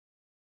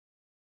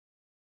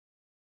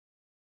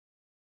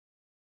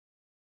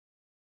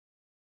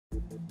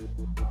Good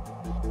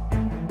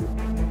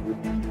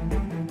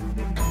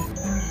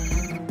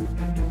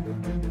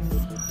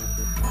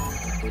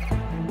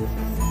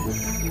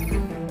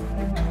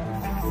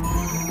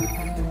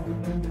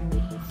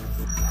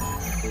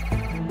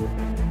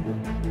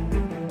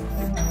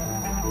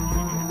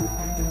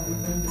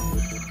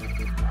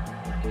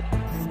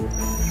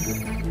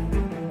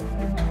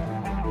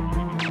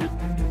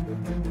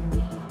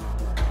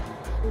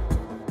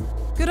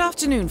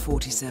afternoon,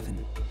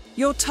 47.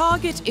 Your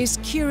target is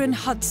Kieran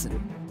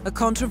Hudson, a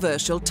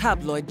controversial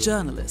tabloid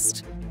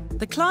journalist.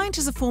 The client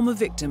is a former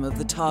victim of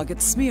the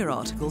target's smear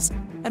articles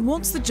and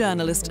wants the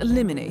journalist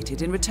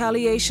eliminated in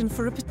retaliation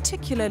for a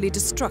particularly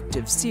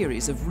destructive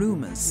series of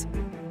rumors.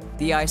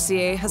 The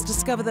ICA has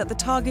discovered that the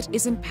target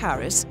is in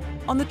Paris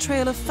on the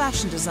trail of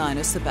fashion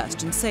designer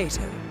Sebastian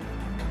Sato.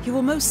 He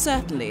will most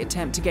certainly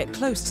attempt to get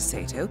close to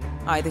Sato,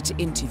 either to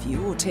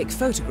interview or take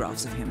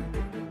photographs of him.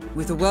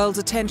 With the world's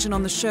attention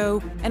on the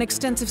show and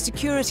extensive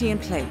security in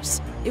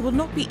place, it will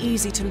not be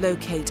easy to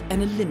locate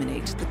and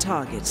eliminate the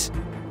target.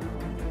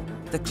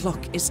 The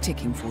clock is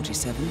ticking,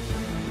 47.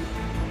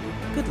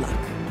 Good luck.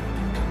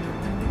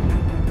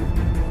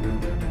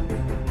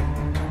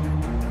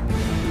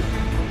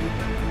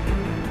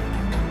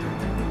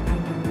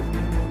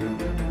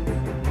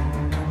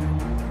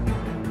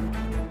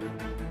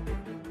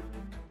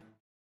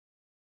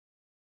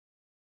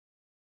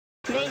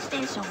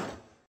 PlayStation